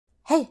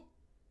Hey!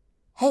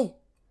 Hey!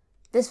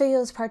 This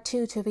video is part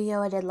 2 to a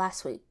video I did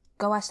last week.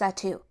 Go watch that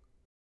too.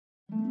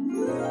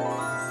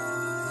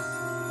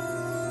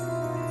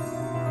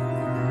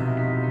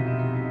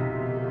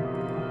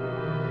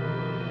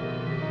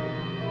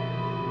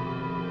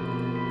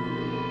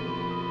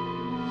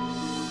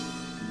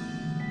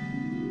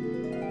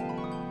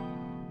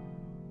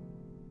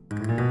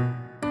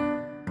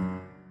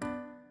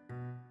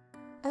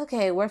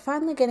 Okay, we're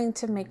finally getting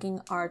to making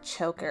our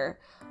choker.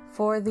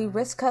 For the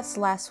wrist cuts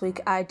last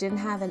week, I didn't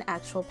have an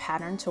actual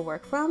pattern to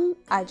work from.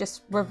 I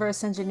just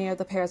reverse engineered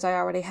the pairs I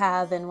already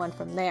have and went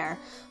from there.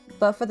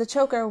 But for the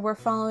choker, we're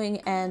following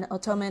an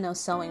otome no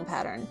sewing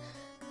pattern.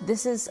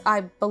 This is,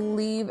 I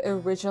believe,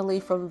 originally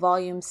from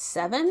volume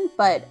 7,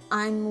 but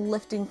I'm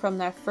lifting from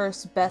their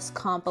first best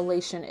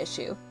compilation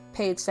issue,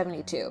 page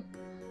 72.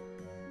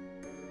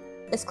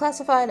 It's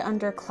classified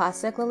under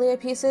classic Lolita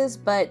pieces,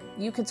 but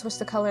you can switch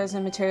the colors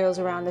and materials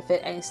around to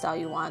fit any style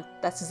you want.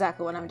 That's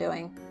exactly what I'm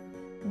doing.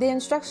 The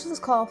instructions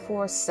call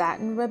for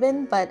satin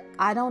ribbon, but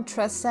I don't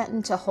trust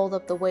satin to hold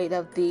up the weight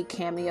of the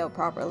cameo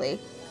properly.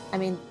 I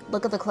mean,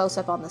 look at the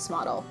close-up on this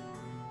model.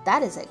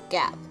 That is a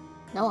gap.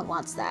 No one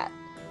wants that.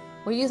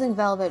 We're using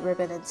velvet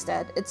ribbon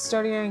instead. It's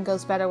sturdier and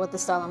goes better with the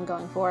style I'm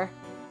going for.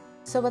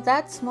 So with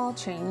that small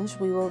change,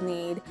 we will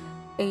need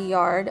a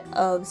yard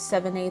of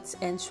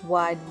 7/8 inch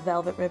wide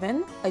velvet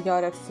ribbon, a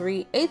yard of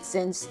 3/8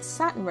 inch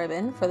satin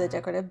ribbon for the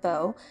decorative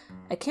bow,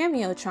 a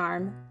cameo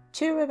charm,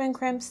 2 ribbon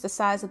crimps the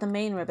size of the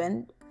main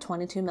ribbon,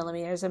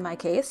 22mm in my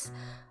case,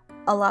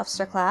 a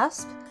lobster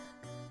clasp,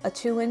 a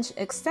 2-inch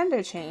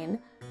extender chain,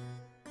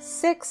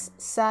 6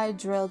 side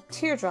drilled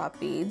teardrop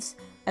beads,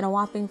 and a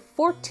whopping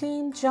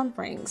 14 jump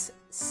rings,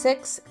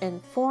 6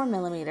 in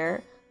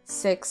 4mm,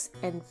 6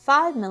 in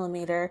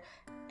 5mm,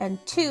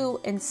 and 2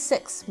 in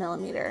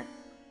 6mm.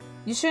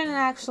 You shouldn't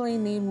actually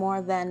need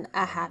more than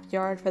a half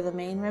yard for the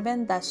main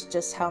ribbon, that's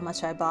just how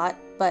much I bought,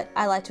 but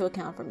I like to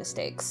account for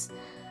mistakes.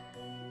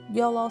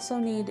 You'll also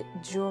need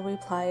jewelry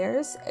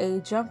pliers, a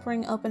jump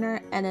ring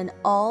opener, and an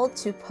awl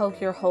to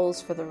poke your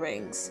holes for the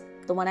rings.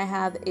 The one I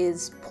have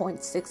is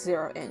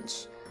 0.60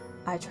 inch.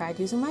 I tried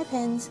using my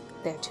pins,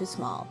 they're too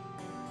small.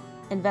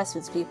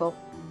 Investments, people.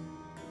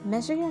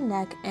 Measure your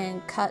neck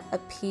and cut a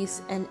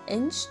piece 1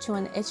 inch to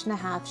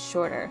 1.5 inches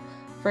shorter.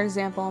 For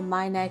example,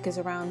 my neck is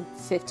around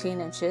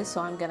 15 inches, so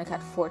I'm going to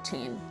cut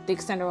 14. The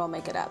extender will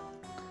make it up.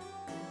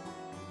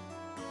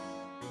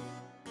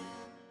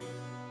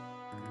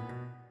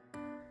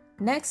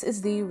 Next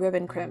is the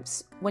ribbon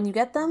crimps. When you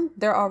get them,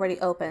 they're already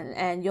open,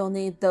 and you'll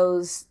need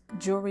those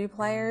jewelry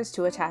pliers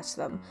to attach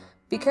them.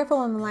 Be careful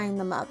when lining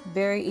them up,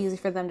 very easy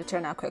for them to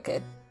turn out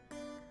crooked.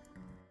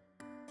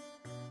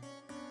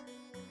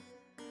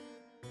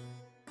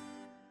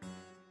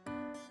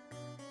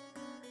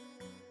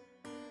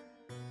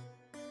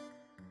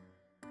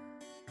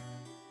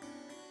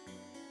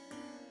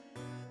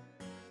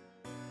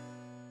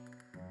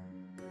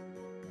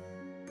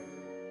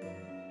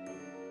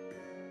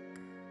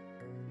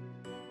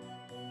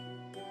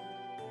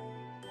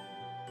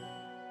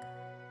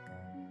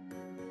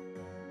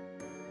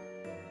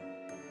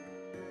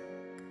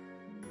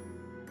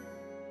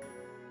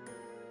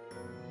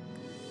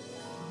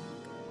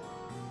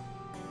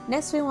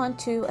 Next, we want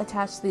to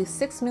attach the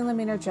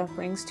 6mm jump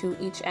rings to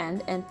each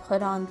end and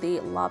put on the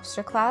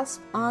lobster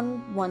clasp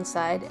on one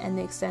side and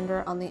the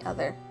extender on the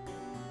other.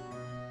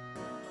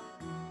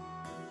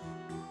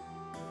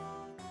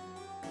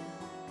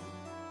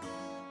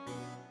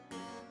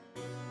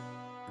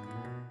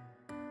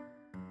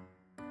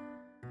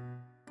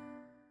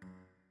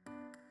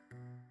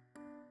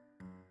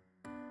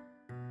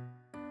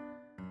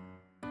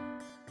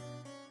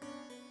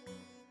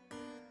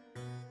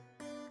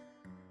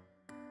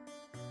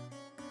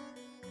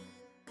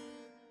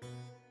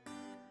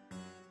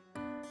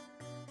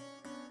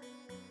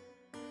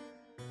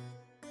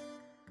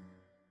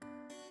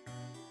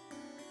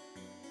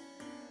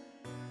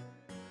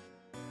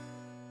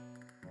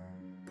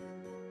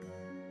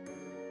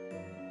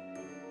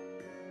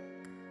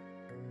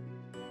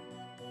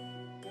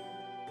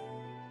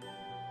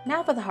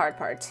 Now for the hard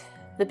part,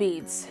 the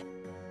beads.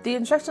 The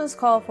instructions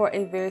call for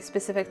a very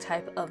specific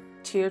type of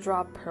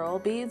teardrop pearl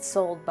beads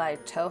sold by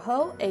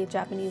Toho, a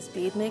Japanese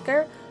bead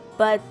maker,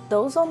 but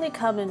those only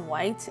come in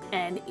white,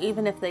 and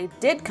even if they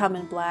did come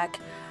in black,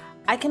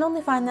 I can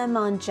only find them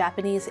on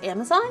Japanese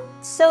Amazon,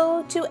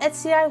 so to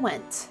Etsy I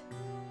went.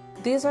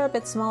 These are a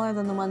bit smaller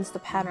than the ones the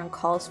pattern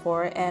calls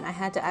for, and I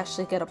had to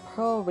actually get a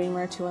pearl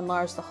reamer to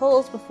enlarge the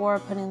holes before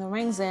putting the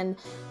rings in,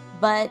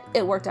 but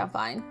it worked out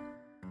fine.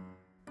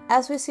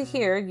 As we see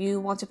here,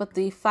 you want to put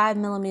the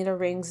 5mm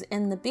rings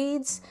in the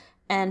beads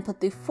and put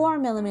the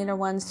 4mm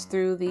ones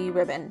through the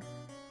ribbon.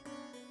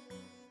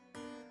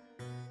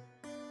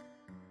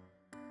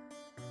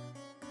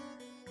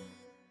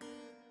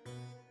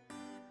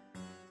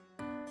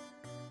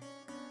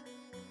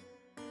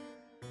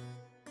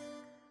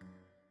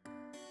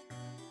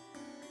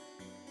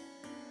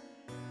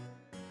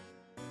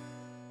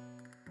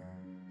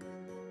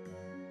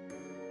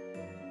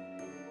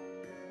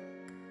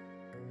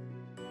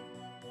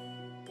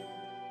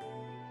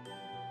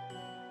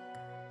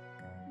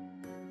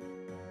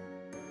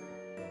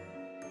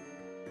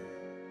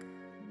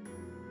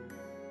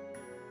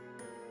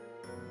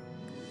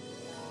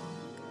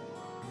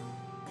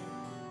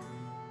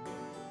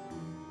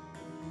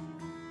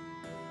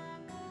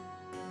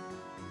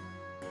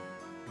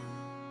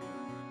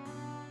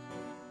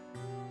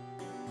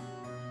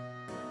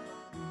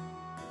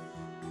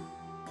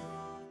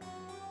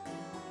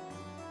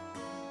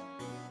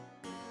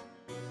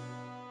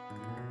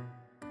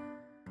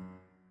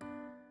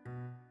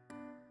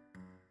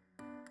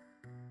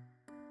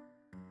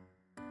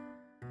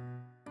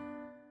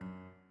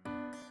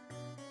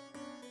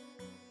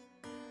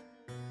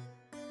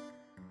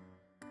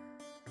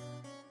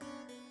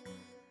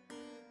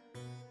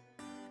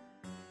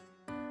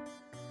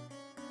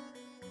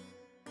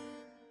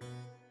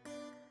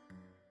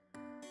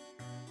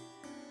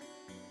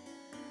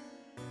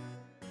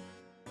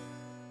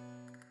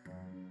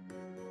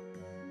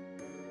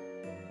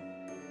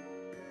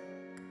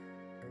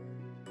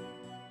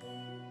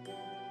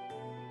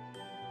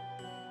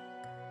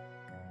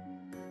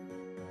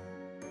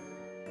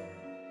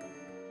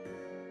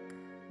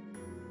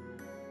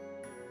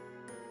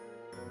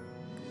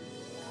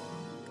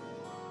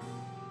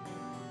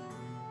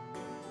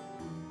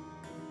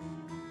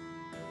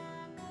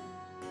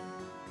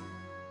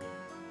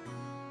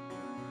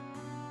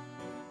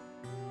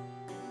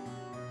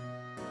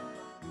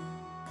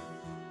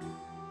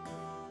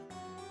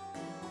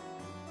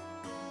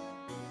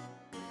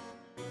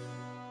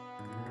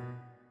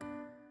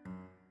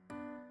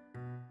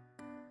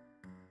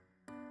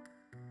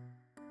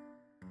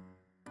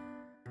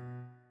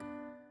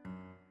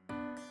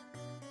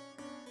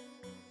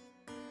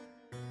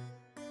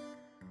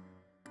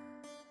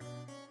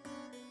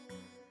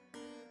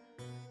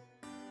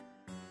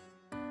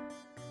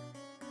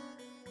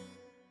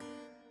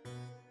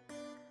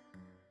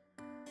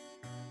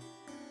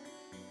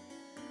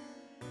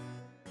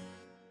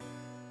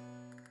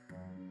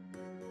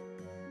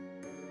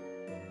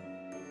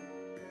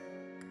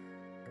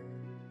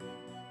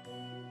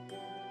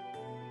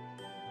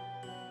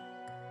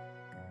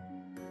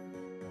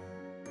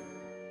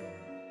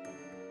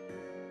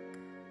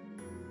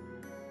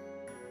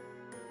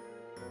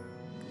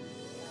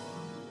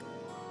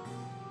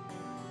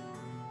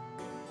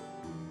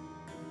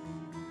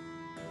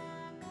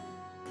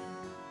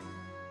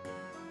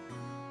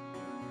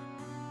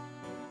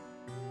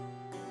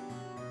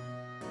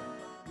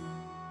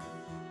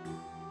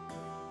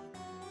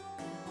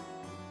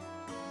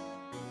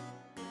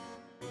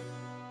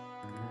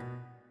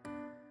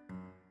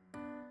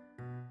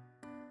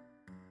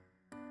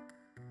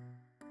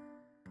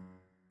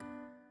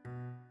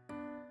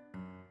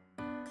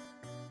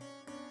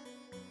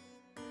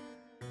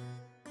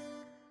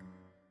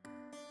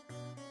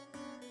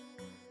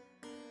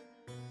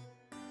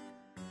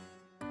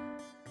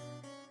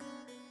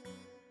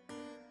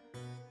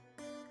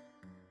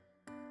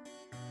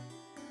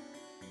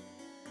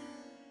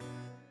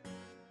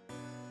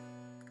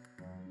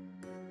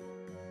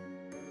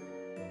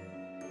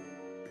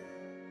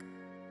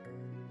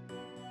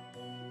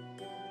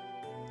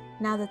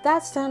 Now that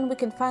that's done, we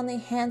can finally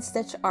hand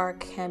stitch our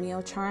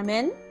cameo charm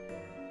in.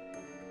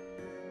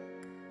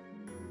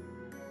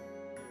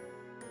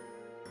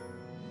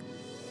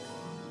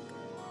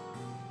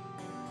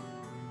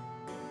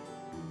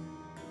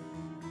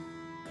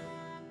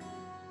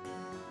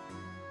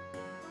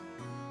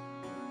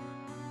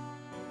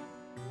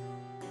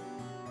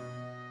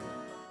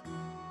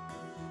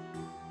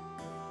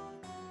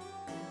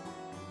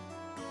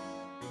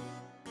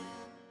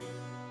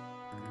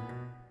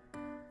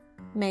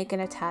 Make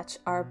and attach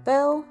our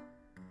bow.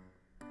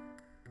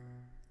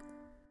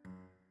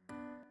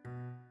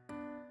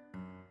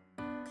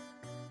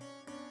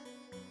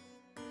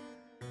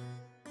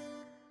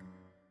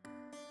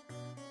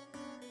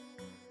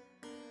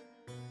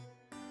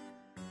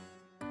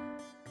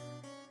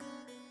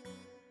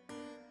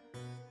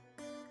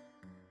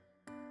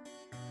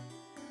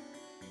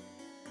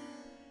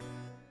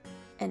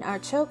 And our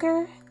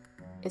choker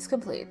is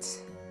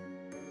complete.